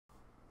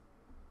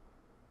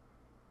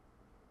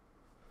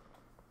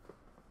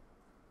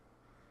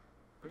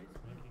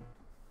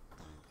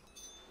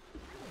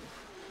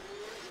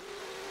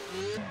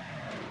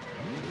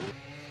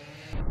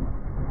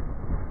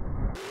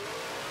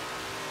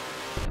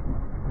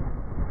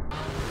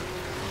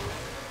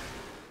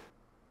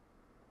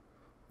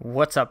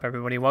What's up,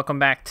 everybody? Welcome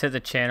back to the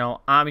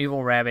channel. I'm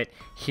EvlRabbit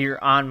here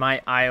on my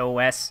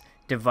iOS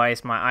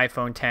device, my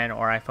iPhone 10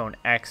 or iPhone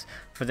X,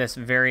 for this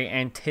very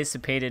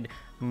anticipated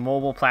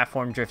mobile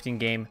platform drifting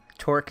game,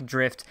 Torque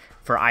Drift,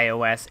 for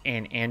iOS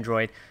and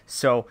Android.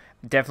 So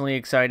definitely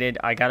excited.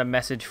 I got a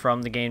message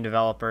from the game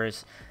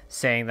developers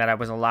saying that I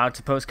was allowed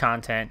to post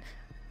content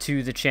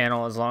to the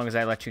channel as long as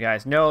I let you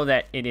guys know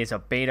that it is a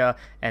beta,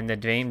 and the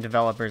game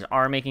developers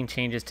are making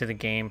changes to the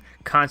game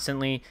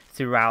constantly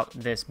throughout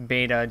this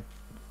beta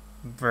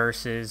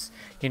versus,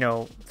 you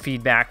know,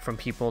 feedback from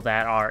people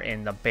that are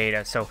in the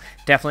beta. So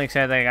definitely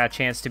excited that I got a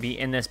chance to be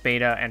in this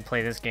beta and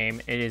play this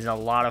game. It is a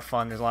lot of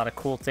fun. There's a lot of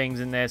cool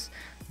things in this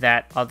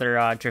that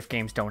other drift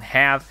games don't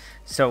have.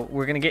 So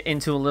we're going to get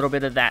into a little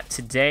bit of that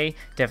today.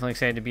 Definitely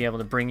excited to be able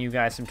to bring you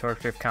guys some Torque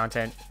Drift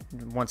content.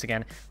 Once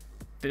again,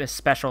 a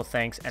special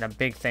thanks and a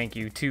big thank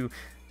you to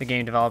the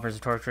game developers of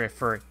Torque Drift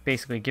for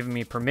basically giving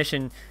me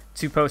permission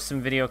to post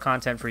some video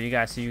content for you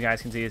guys, so you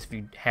guys can see this if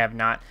you have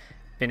not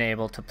been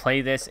able to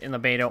play this in the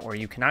beta, or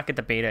you cannot get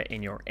the beta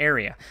in your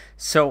area.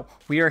 So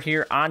we are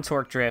here on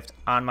Torque Drift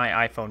on my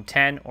iPhone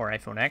 10 or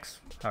iPhone X,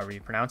 however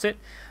you pronounce it.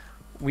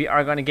 We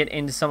are going to get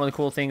into some of the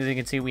cool things. You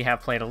can see we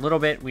have played a little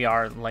bit. We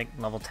are like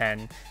level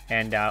 10,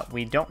 and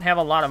we don't have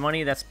a lot of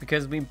money. That's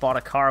because we bought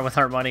a car with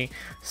our money.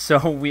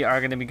 So we are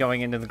going to be going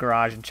into the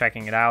garage and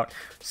checking it out.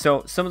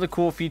 So some of the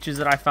cool features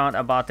that I found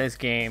about this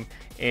game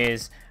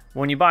is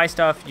when you buy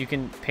stuff, you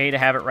can pay to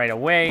have it right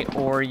away,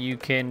 or you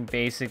can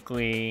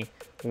basically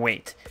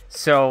wait.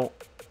 So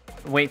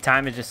wait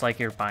time is just like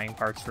you're buying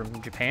parts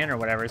from Japan or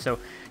whatever. So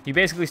you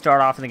basically start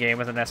off in the game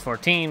with an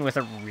S14 with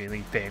a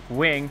really big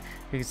wing.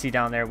 You can see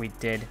down there we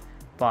did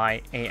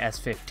buy a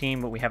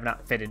S15, but we have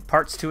not fitted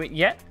parts to it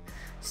yet.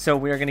 So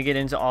we are going to get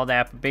into all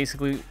that. But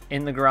basically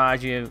in the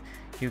garage you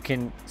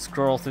can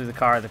scroll through the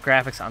car. The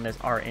graphics on this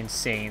are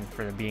insane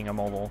for being a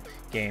mobile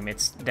game.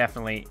 It's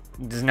definitely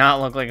does not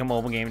look like a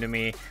mobile game to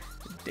me.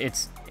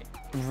 It's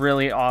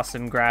really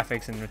awesome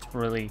graphics, and it's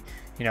really,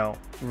 you know,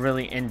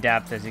 really in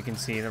depth. As you can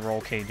see, the roll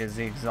cages,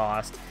 the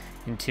exhaust,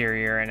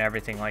 interior, and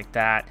everything like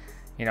that,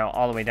 you know,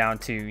 all the way down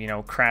to, you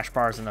know, crash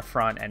bars in the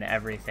front and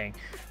everything.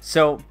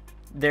 So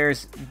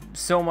there's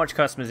so much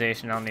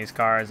customization on these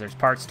cars. There's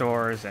part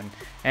stores and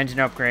engine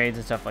upgrades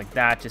and stuff like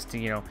that, just to,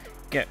 you know,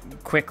 get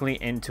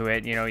quickly into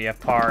it. You know, you have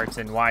parts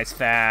and Wise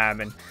Fab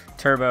and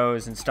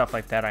turbos and stuff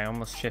like that. I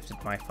almost shifted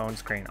my phone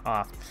screen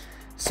off.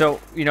 So,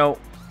 you know,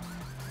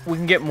 we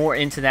can get more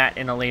into that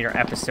in a later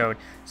episode.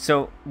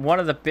 So one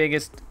of the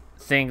biggest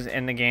things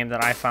in the game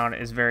that I found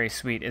is very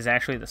sweet is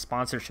actually the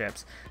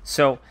sponsorships.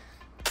 So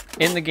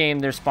in the game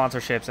there's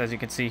sponsorships. As you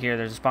can see here,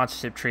 there's a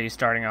sponsorship tree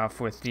starting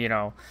off with, you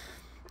know,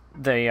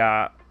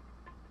 the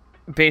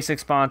basic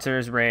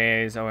sponsors: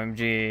 Rays,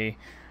 OMG,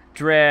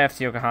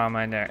 Drift, Yokohama,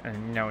 and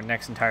you know,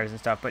 Nexon tires and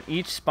stuff. But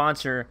each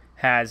sponsor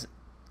has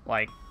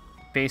like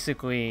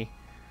basically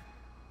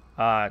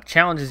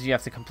challenges you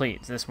have to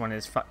complete. This one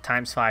is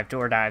 ×5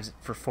 door dives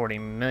for 40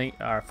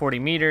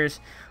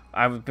 meters.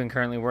 I've been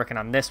currently working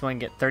on this one.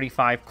 Get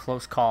 35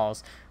 close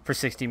calls for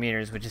 60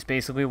 meters, which is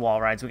basically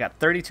wall rides. We got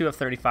 32 of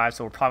 35,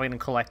 so we're probably going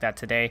to collect that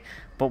today.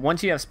 But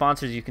once you have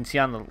sponsors, you can see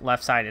on the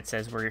left side it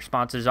says where your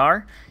sponsors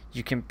are.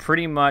 You can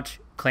pretty much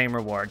claim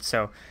rewards.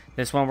 So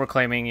this one we're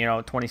claiming, you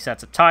know, 20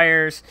 sets of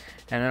tires,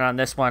 and then on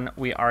this one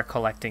we are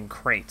collecting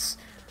crates.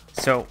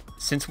 So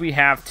since we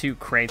have 2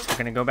 crates, we're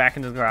going to go back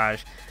into the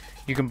garage.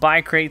 You can buy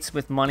crates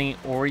with money,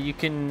 or you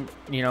can,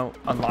 you know,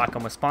 unlock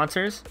them with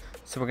sponsors.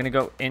 So we're going to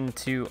go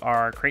into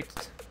our crate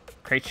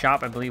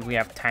shop. I believe we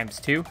have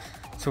 ×2.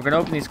 So we're going to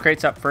open these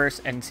crates up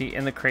first and see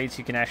in the crates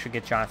you can actually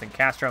get Jonathan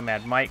Castro,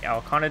 Mad Mike,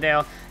 Al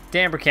Conadale,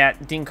 Dan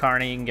Burkett, Dean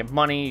Carney. You can get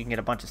money, you can get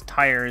a bunch of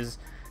tires,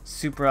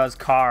 Supras,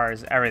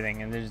 cars,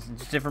 everything. And there's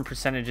different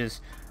percentages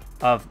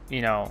of,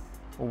 you know,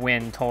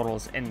 win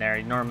totals in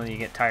there. Normally you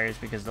get tires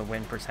because of the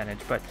win percentage,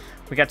 but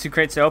we got 2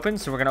 crates to open,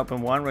 so we're gonna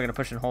open one. We're gonna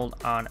push and hold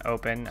on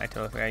open. I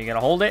totally forgot you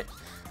gotta hold it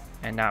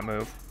and not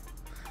move.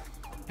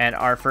 And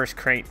our first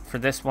crate for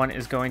this one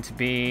is going to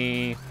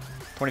be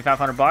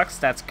 2,500 bucks.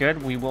 That's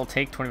good. We will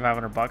take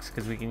 2,500 bucks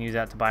because we can use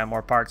that to buy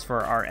more parts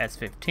for our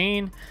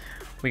S15.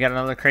 We got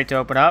another crate to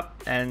open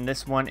up, and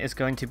this one is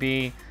going to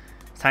be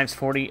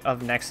 ×40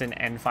 of Nexon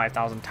and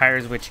 5,000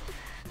 tires, which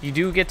you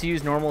do get to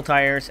use normal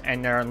tires,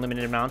 and there are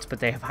unlimited amounts,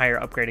 but they have higher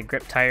upgraded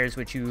grip tires,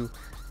 which you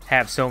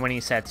have so many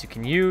sets you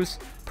can use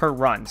per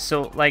run.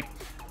 So like,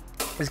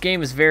 this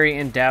game is very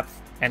in depth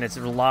and it's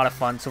a lot of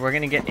fun. So we're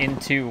going to get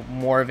into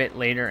more of it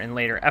later in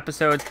later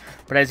episodes.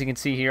 But as you can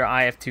see here,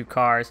 I have 2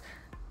 cars,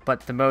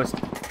 but the most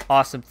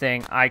awesome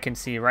thing I can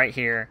see right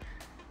here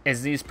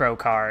is these pro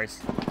cars,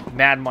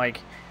 Mad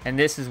Mike, and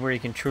this is where you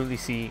can truly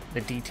see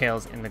the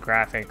details in the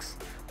graphics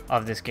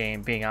of this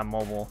game being on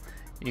mobile.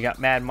 You got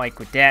Mad Mike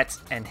with that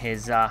and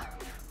his rad,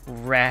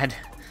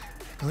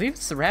 I believe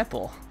it's the Red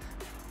Bull,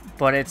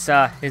 but it's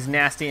his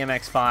nasty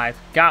MX-5,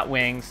 got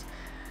wings.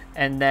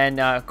 And then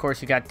of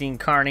course you got Dean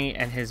Carney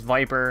and his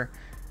Viper,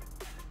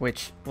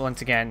 which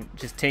once again,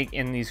 just take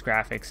in these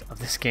graphics of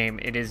this game.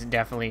 It is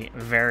definitely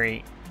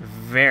very,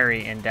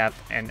 very in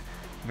depth and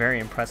very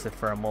impressive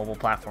for a mobile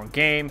platform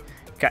game.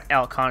 Got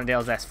Al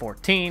Conadale's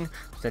S14,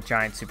 the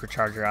giant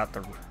supercharger out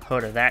the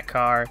hood of that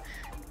car.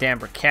 Dan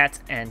Burkett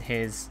and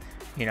his,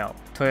 you know,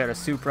 Toyota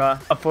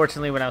Supra.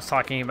 Unfortunately, when I was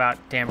talking about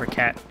Dan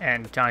Burkett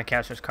and John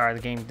Castro's car, the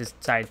game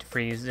decided to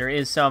freeze. There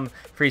is some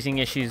freezing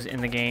issues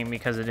in the game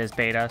because it is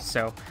beta,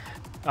 so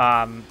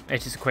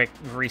it's just a quick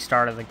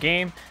restart of the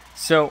game.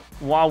 So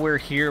while we're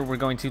here, we're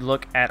going to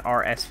look at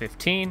our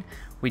S15.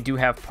 We do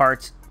have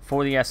parts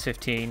for the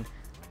S15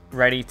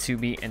 ready to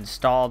be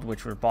installed,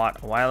 which were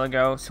bought a while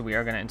ago. So we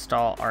are going to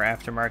install our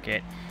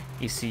aftermarket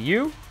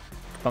ECU,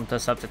 bumped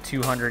us up to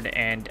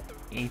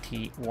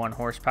 281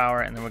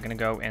 horsepower, and then we're going to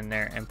go in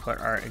there and put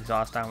our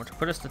exhaust on, which will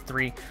put us to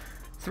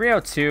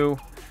 302,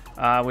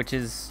 which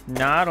is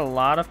not a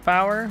lot of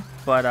power,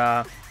 but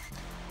I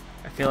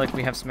feel like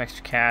we have some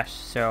extra cash,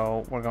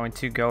 so we're going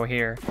to go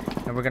here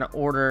and we're going to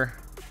order.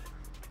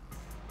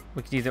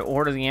 We could either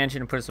order the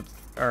engine and put us up,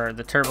 or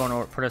the turbo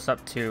and put us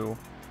up to,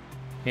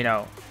 you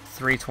know,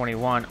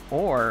 321,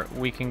 or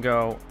we can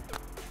go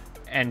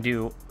and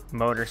do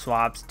motor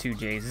swaps to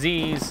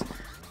JZs,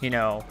 you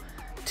know,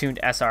 tuned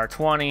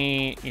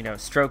SR20, you know,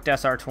 stroked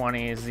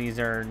SR20s. These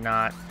are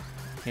not,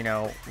 you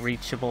know,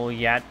 reachable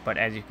yet, but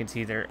as you can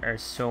see, there are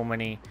so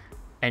many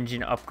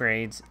engine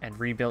upgrades and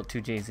rebuilt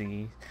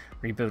 2JZ,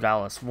 rebuilt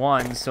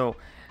LS1. So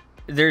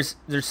there's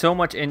so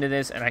much into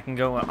this, and I can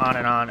go on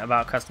and on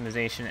about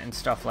customization and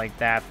stuff like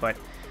that. But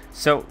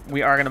so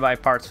we are going to buy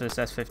parts for this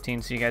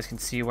S15 so you guys can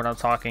see what I'm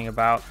talking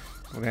about.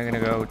 We're going to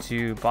go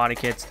to body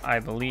kits, I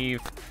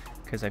believe,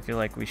 because I feel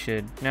like we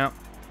should. No,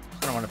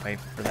 I don't want to pay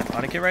for that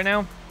body kit right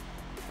now.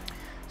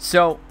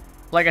 So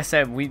like I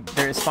said,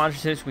 there is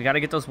sponsorships. We got to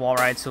get those wall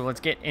rides. So let's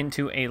get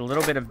into a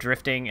little bit of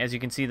drifting. As you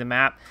can see the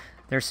map,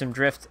 there's some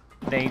drift.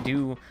 They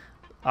do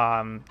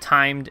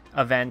timed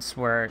events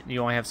where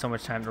you only have so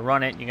much time to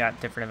run it. You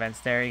got different events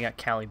there. You got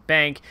Cali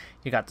Bank,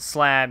 you got the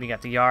slab, you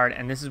got the yard,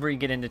 and this is where you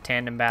get into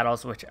tandem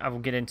battles, which I will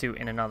get into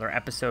in another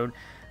episode.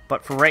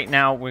 But for right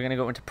now, we're going to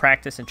go into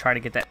practice and try to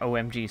get that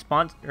OMG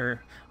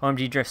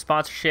Drift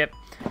sponsorship,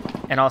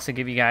 and also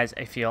give you guys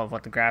a feel of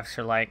what the graphics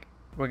are like.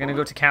 We're going to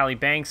go to Cali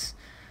Banks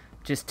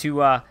just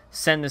to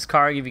send this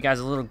car, give you guys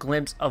a little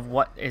glimpse of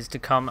what is to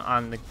come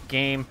on the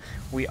game.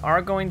 We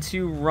are going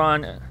to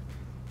run.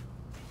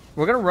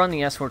 We're going to run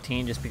the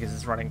S14 just because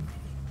it's running.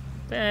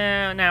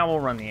 Now we'll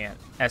run the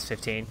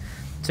S15.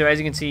 So as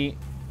you can see,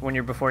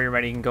 before you're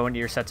ready, you can go into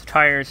your sets of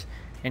tires,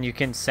 and you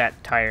can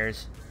set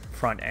tires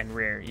front and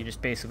rear. You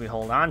just basically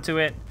hold on to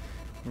it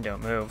and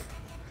don't move.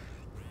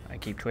 I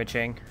keep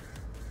twitching.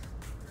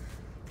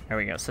 There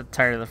we go. Set the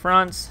tire to the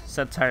front,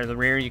 set the tire to the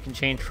rear. You can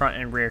change front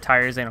and rear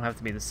tires. They don't have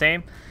to be the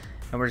same.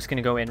 And we're just going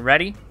to go in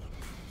ready.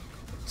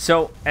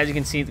 So as you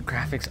can see, the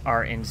graphics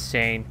are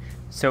insane.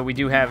 So we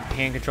do have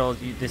hand controls.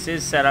 This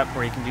is set up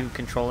where you can do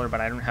controller, but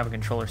I don't have a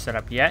controller set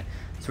up yet.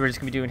 So we're just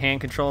going to be doing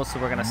hand controls. So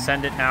we're going to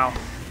send it now.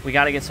 We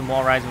got to get some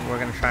wall rides, but we're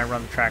going to try and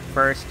run the track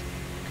first.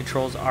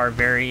 Controls are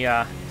very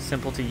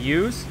simple to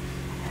use.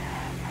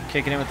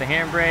 Kicking in with the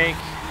handbrake,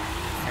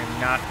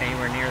 and not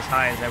anywhere near as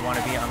high as I want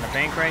to be on the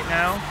bank right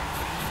now.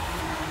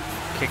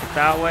 Kick it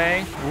that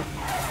way. Oop.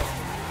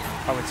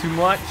 Probably too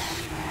much.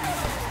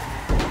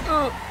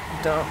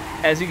 Don't.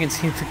 As you can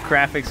see, the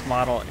graphics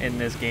model in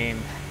this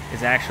game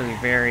is actually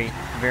very,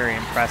 very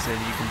impressive.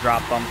 You can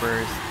drop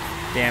bumpers,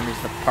 damage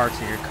the parts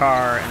of your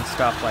car, and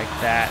stuff like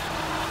that,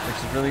 which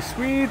is really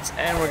sweet.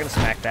 And we're gonna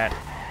smack that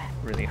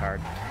really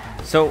hard.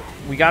 So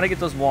we got to get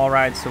those wall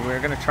rides. So we're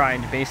gonna try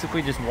and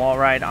basically just wall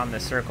ride on the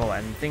circle.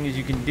 And the thing is,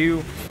 you can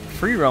do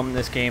free roam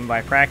this game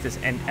by practice.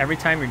 And every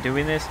time you're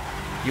doing this,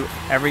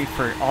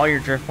 for all your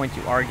drift points,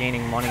 you are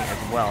gaining money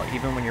as well,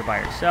 even when you're by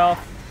yourself.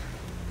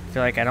 I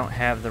feel like I don't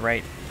have the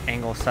right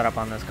angle set up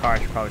on this car. I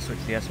should probably switch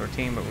to the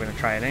S14, but we're going to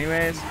try it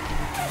anyways.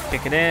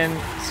 Kick it in.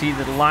 See,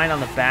 the line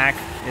on the back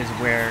is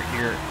where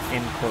you're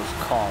in close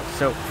calls.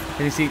 So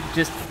as you see,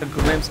 just a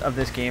glimpse of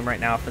this game right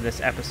now for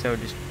this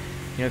episode, just,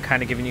 you know,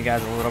 kind of giving you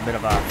guys a little bit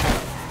of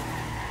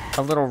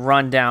a little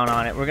rundown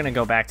on it. We're going to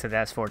go back to the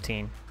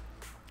S14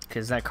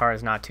 because that car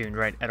is not tuned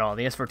right at all.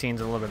 The S14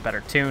 is a little bit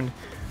better tuned.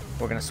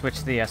 We're going to switch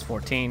to the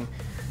S14.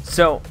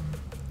 So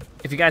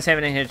if you guys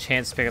haven't had a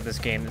chance to pick up this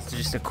game, this is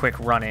just a quick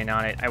run-in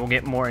on it. I will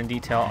get more in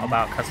detail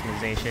about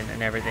customization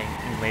and everything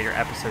in later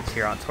episodes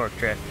here on Torque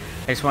Drift.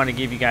 I just wanted to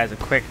give you guys a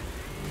quick,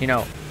 you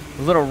know,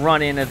 little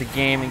run-in of the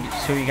game and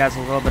show you guys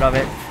a little bit of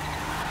it.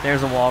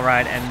 There's a wall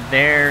ride, and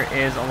there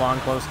is a long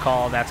close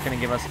call. That's going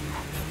to give us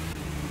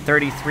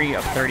 33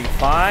 of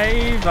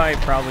 35.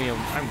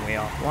 I'm way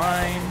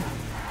offline,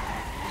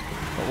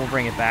 but we'll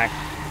bring it back.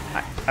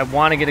 I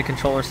want to get a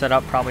controller set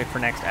up probably for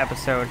next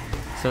episode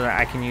so that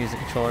I can use the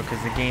controller,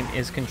 because the game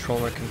is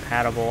controller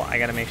compatible. I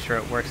got to make sure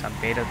it works on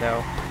beta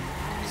though.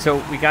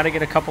 So we got to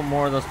get a couple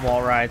more of those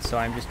wall rides, so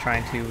I'm just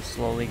trying to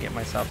slowly get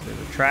myself through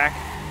the track.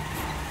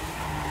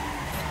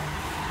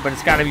 But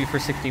it's got to be for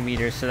 60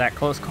 meters, so that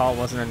close call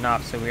wasn't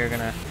enough, so we are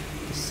going to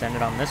just send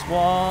it on this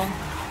wall.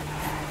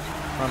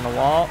 On the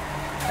wall.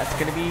 That's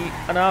going to be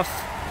enough.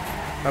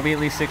 That'll be at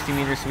least 60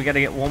 meters, so we got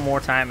to get one more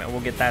time and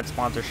we'll get that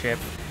sponsorship.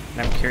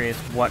 And I'm curious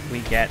what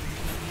we get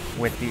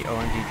with the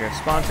OMG Drift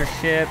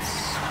sponsorships.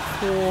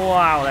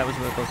 Wow, that was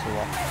really close to the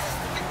wall.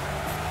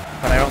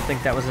 But I don't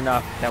think that was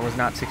enough. That was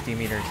not 60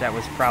 meters. That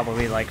was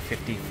probably like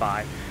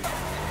 55.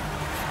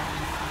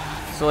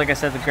 So like I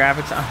said, the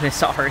graphics on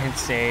this are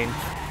insane.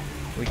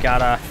 We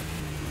got a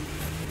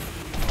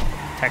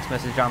text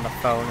message on the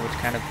phone, which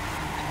kind of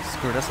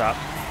screwed us up.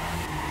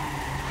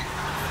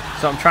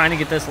 So I'm trying to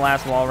get this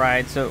last wall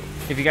ride. So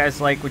if you guys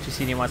like what you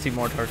see and you want to see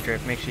more Torque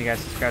Drift, make sure you guys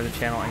subscribe to the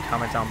channel and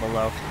comment down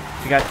below.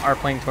 If you guys are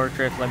playing Torque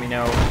Drift, let me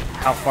know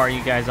how far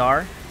you guys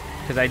are,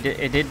 because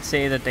it did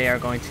say that they are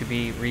going to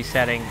be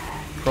resetting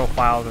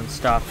profiles and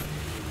stuff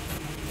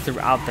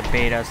throughout the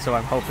beta, so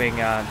I'm hoping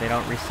they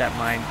don't reset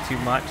mine too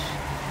much.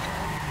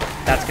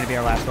 That's going to be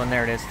our last one.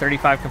 There it is.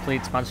 35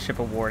 complete, sponsorship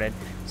awarded.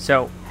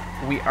 So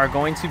we are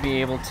going to be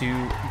able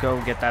to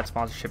go get that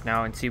sponsorship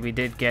now, and see we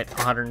did get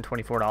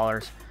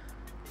 $124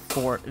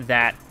 for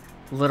that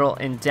little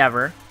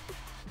endeavor.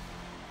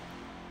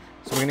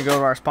 So we're going to go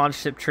to our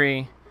sponsorship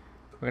tree.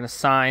 We're going to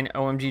sign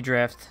OMG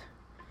Drift,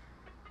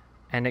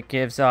 and it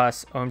gives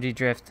us OMG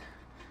Drift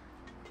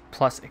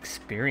plus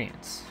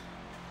experience.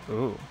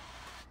 Ooh.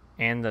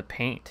 And the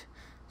paint.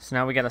 So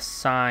now we got to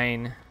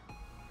sign,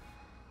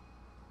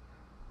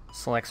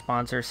 select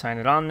sponsor, sign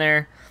it on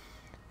there.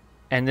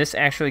 And this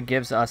actually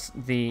gives us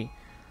the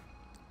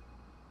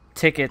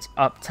tickets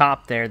up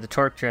top there, the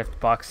Torque Drift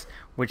bucks,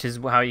 which is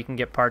how you can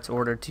get parts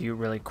ordered to you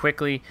really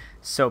quickly.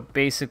 So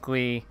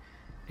basically,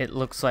 it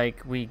looks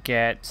like we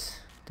get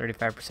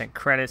 35%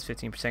 credits,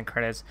 15%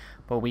 credits,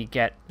 but we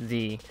get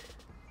the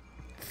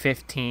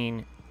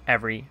 15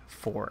 every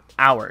 4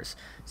 hours.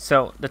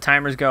 So the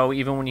timers go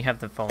even when you have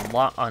the phone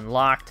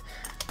unlocked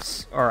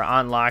or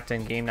unlocked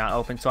and game not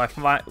open. So I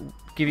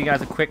give you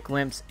guys a quick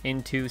glimpse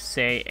into,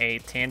 say, a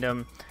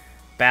tandem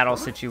battle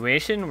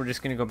situation. We're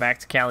just going to go back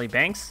to Cali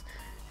Banks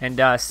and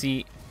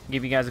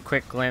give you guys a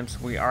quick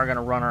glimpse. We are going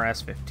to run our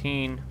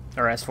S15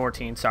 or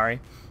S14, sorry.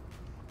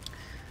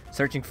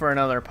 Searching for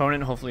another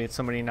opponent. Hopefully it's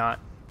somebody not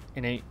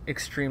in a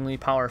extremely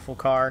powerful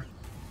car.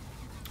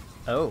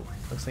 Oh,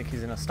 looks like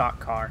he's in a stock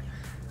car.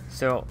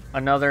 So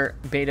another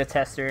beta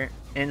tester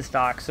in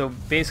stock. So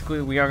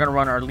basically we are going to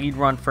run our lead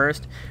run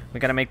first. We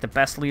got to make the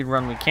best lead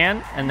run we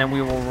can, and then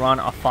we will run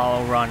a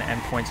follow run,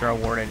 and points are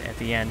awarded at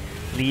the end.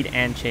 Lead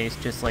and chase,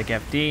 just like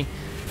FD.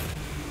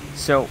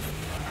 So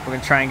we're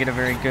going to try and get a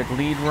very good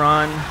lead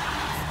run.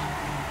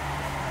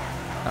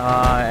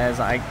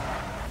 As I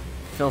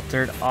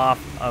filtered off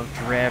of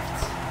drift.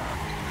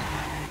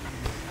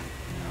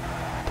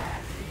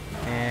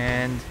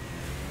 And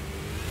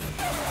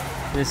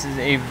this is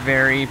a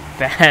very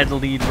bad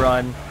lead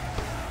run.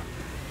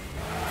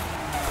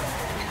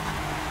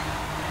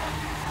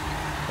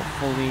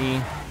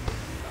 Hopefully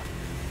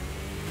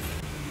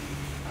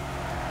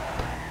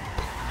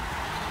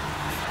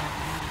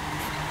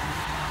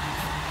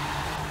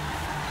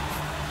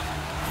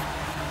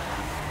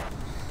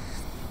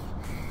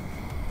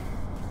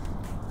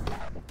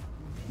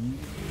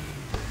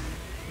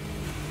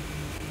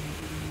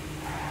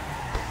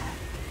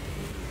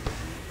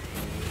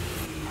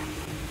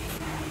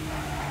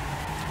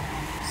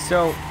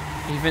so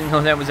even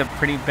though that was a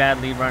pretty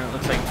bad lead run, it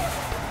looks like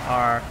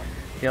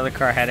the other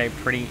car had a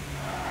pretty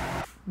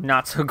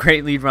not so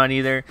great lead run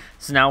either.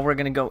 So now we're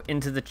gonna go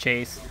into the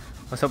chase.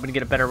 I was hoping to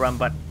get a better run,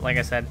 but like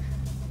I said,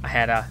 I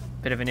had a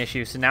bit of an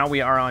issue. So now we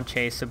are on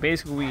chase. So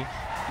basically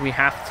we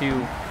have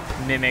to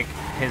mimic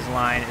his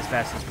line as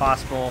best as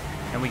possible,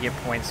 and we get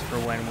points for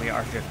when we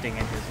are drifting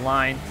in his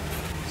line.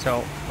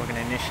 So we're gonna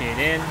initiate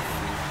in.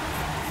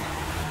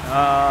 Oh,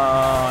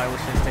 I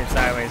wish I stayed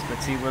sideways,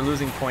 but see, we're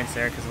losing points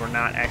there because we're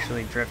not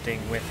actually drifting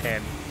with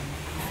him.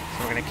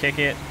 So we're going to kick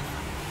it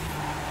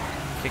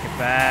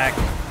back,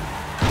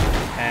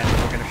 and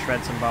we're going to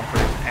shred some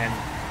bumpers and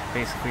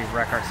basically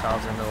wreck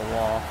ourselves into the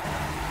wall.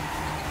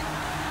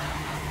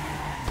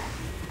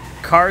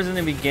 Cars in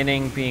the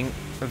beginning being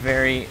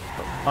very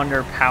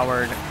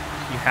underpowered,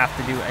 you have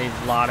to do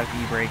a lot of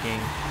e-braking.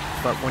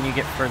 But when you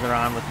get further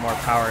on with more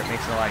power, it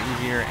makes it a lot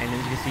easier. And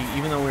as you can see,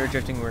 even though we were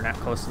drifting, we were not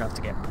close enough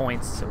to get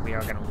points, so we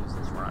are going to lose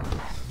this run.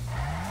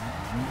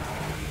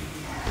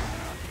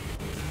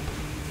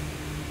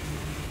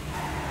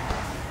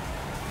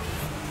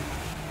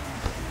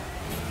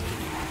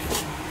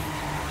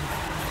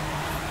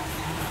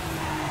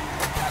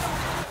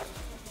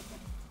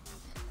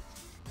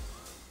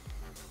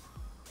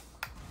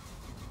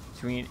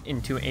 So we get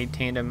into a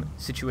tandem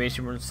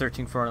situation. We're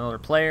searching for another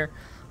player.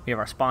 We have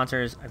our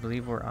sponsors. I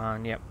believe we're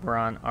on, yep, we're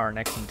on our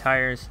next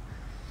tires.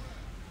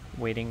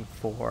 Waiting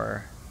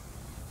for,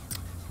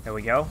 there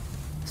we go,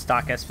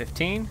 stock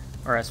S15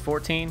 or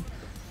S14.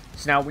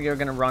 So now we are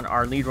going to run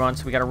our lead run.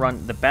 So we got to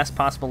run the best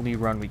possible lead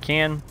run we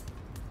can.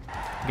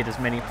 Get as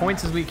many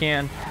points as we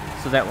can,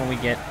 so that when we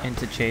get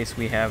into chase,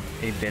 we have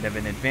a bit of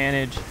an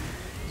advantage.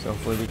 So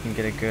hopefully we can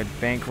get a good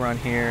bank run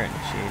here.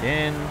 Initiate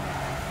in.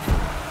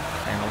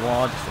 And the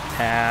wall, just a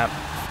tap.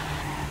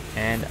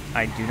 And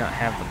I do not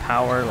have the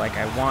power like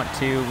I want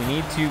to. We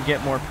need to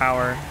get more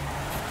power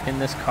in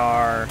this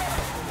car.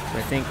 So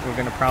I think we're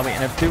going to probably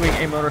end up doing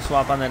a motor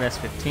swap on that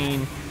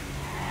S15.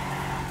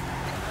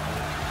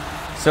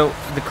 So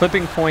the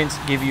clipping points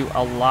give you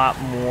a lot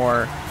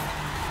more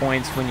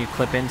points when you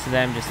clip into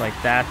them, just like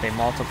that. They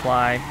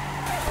multiply.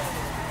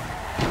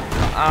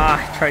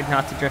 I tried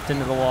not to drift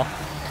into the wall.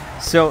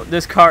 So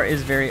this car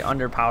is very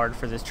underpowered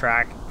for this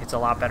track. It's a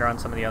lot better on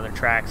some of the other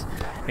tracks.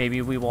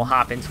 Maybe we will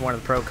hop into one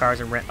of the pro cars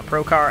and rent a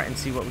pro car and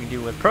see what we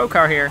do with pro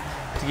car here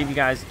to give you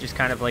guys just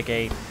kind of like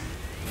a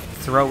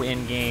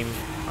throw-in game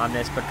on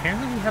this. But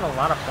apparently we had a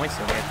lot of points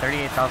though. We had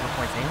 38,000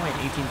 points. They only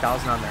had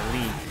 18,000 on their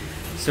lead.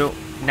 So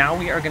now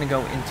we are going to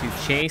go into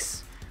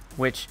chase,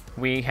 which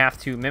we have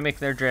to mimic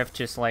their drift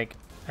just like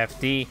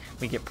FD.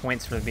 We get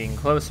points for being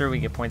closer. We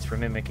get points for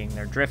mimicking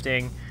their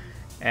drifting.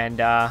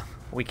 And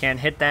we can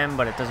hit them,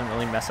 but it doesn't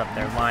really mess up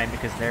their line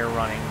because they're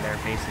running their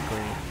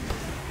basically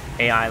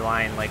AI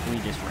line like we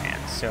just ran.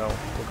 So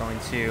we're going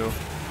to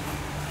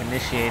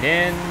initiate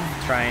in,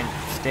 try and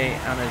stay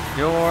on his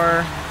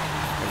door.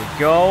 There we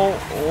go.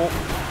 Oh,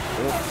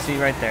 see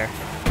right there.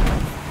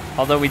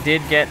 Although we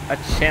did get a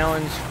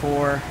challenge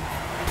for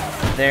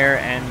there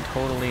and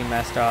totally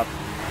messed up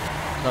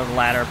the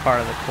latter part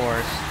of the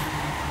course.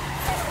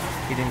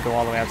 He didn't go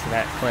all the way out to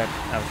that clip.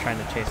 I was trying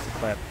to chase the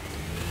clip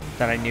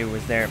that I knew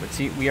was there. But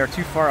see, we are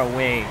too far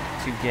away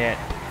to get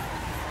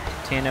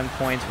tandem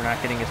points. We're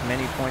not getting as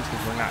many points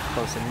because we're not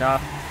close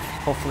enough.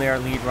 Hopefully our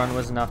lead run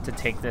was enough to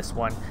take this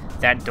one.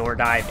 That door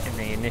dive in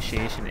the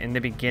initiation in the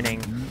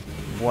beginning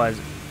was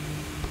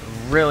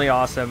really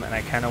awesome, and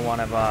I kind of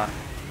want to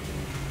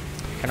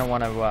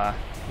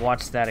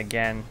watch that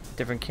again.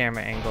 Different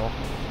camera angle.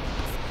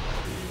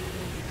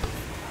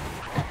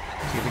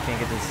 See if we can't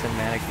get this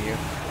cinematic view.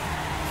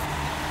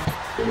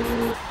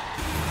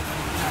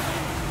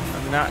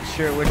 I'm not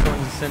sure which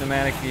one's the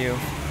cinematic view.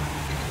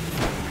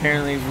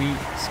 Apparently we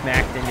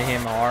smacked into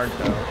him hard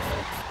though.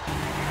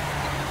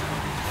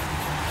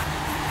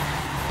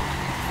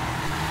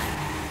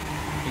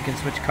 You can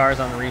switch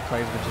cars on the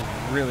replays, which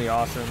is really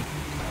awesome.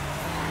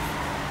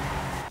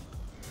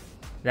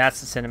 That's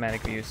the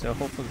cinematic view. So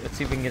hopefully, let's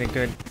see if we can get a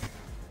good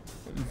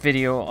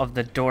video of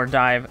the door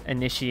dive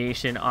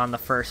initiation on the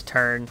first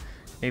turn.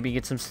 Maybe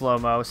get some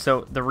slow-mo.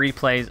 So the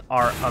replays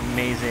are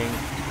amazing.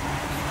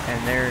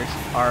 And there's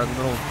our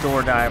little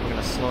door dive. We're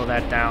gonna slow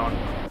that down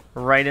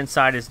right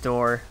inside his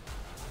door,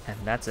 and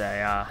that's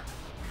a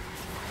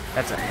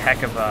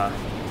heck of a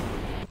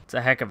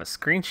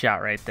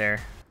screenshot right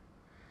there.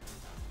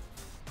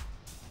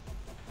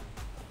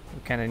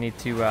 We kind of need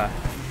to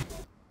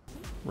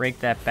rake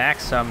that back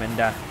some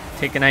and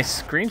take a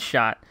nice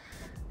screenshot.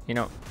 You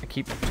know, I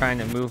keep trying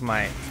to move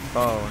my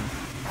phone.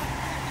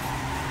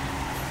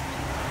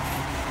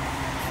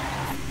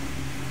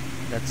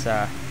 That's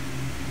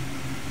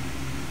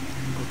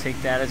we'll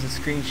take that as a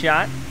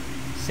screenshot,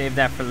 save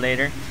that for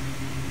later.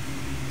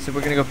 So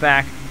we're gonna go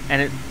back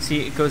and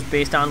see it goes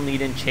based on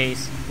lead and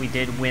chase. We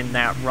did win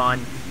that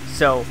run.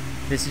 So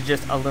this is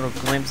just a little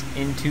glimpse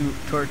into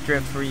Torque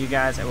Drift for you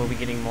guys. I will be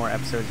getting more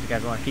episodes. If you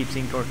guys want to keep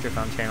seeing Torque Drift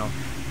on the channel,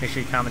 make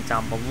sure you comment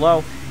down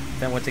below.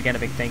 Then once again, a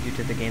big thank you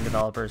to the game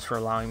developers for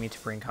allowing me to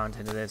bring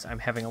content to this. I'm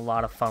having a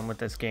lot of fun with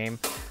this game.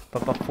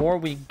 But before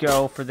we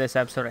go for this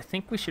episode, I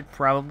think we should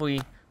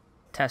probably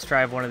test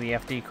drive one of the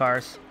FD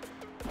cars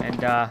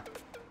and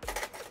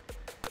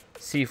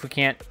see if we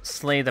can't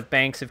slay the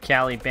banks of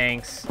Cali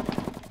Banks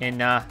in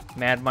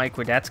Mad Mike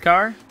Wadet's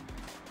car.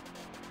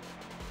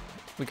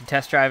 We can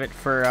test drive it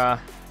for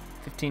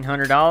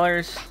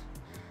 $1,500.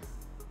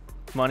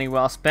 Money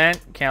well spent.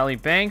 Cali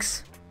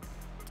Banks,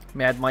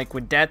 Mad Mike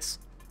Wadet's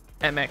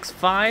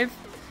MX-5.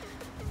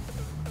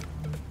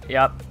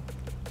 Yep.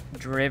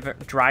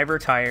 Driver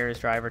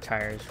tires,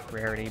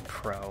 Rarity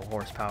Pro,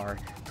 horsepower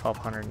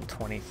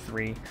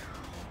 1223.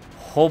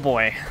 Oh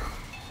boy.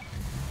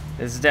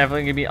 This is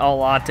definitely going to be a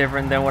lot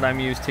different than what I'm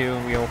used to,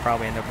 and we will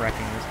probably end up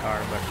wrecking this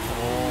car, but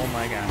oh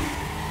my god.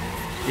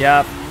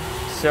 Yep.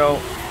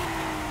 So,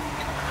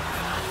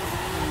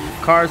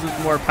 cars with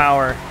more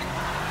power,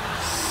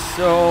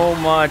 so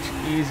much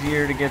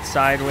easier to get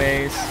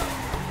sideways,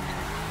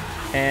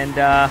 and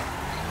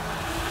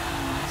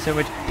so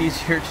much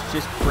easier to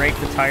just break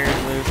the tires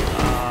loose.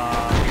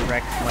 We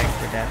wrecked Mike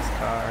Burdette's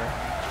car.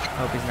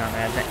 Hope he's not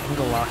mad. That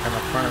angle lock on the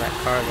front of that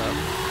car though.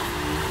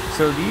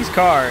 So these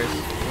cars,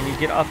 when you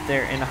get up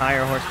there in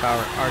higher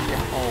horsepower, are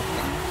different. Oh,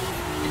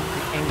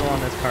 the angle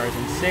on this car is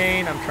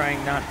insane. I'm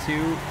trying not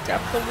to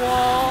tap the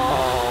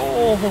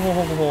wall.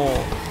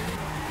 Oh.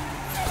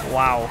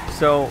 Wow.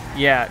 So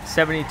yeah,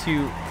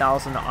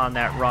 72,000 on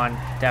that run.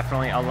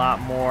 Definitely a lot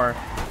more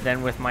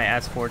than with my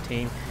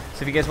S14.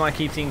 So if you guys want to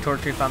keep seeing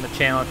Torque Drift on the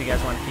channel, if you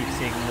guys want to keep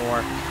seeing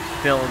more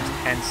builds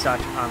and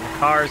such on the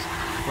cars,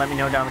 let me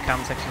know down in the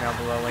comment section down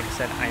below. Like I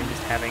said, I'm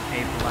just having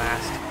a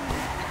blast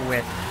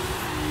with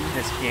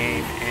this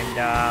game, and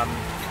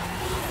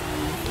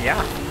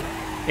yeah,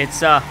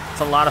 it's a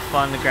lot of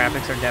fun. The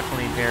graphics are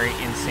definitely very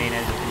insane,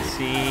 as you can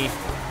see.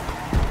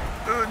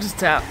 Just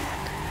tap.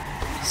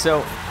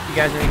 So you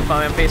guys know you can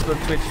follow me on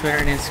Facebook, Twitch, Twitter,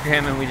 and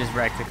Instagram, and we just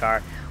wrecked the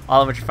car.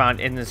 All of which are found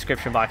in the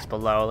description box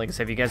below. Like I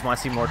said, if you guys want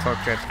to see more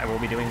Torque Drifts, I will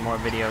be doing more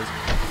videos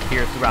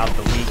here throughout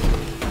the week.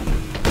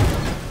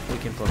 We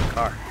can flip the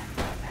car.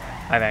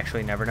 I've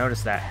actually never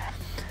noticed that.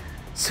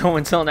 So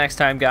until next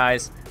time,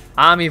 guys,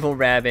 I'm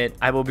EvlRabbit.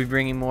 I will be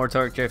bringing more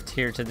torque drift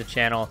here to the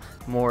channel,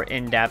 more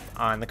in-depth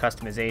on the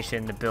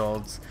customization, the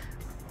builds,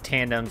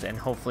 tandems, and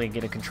hopefully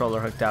get a controller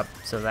hooked up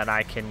so that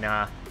I can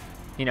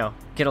you know,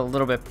 get a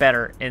little bit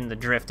better in the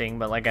drifting.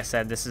 But like I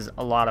said, this is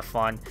a lot of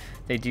fun.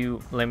 They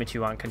do limit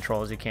you on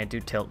controls. You can't do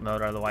tilt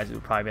mode, otherwise it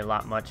would probably be a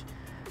lot much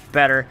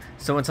better.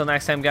 So until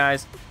next time,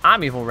 guys,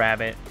 I'm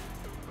EvlRabbit.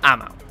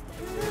 I'm out.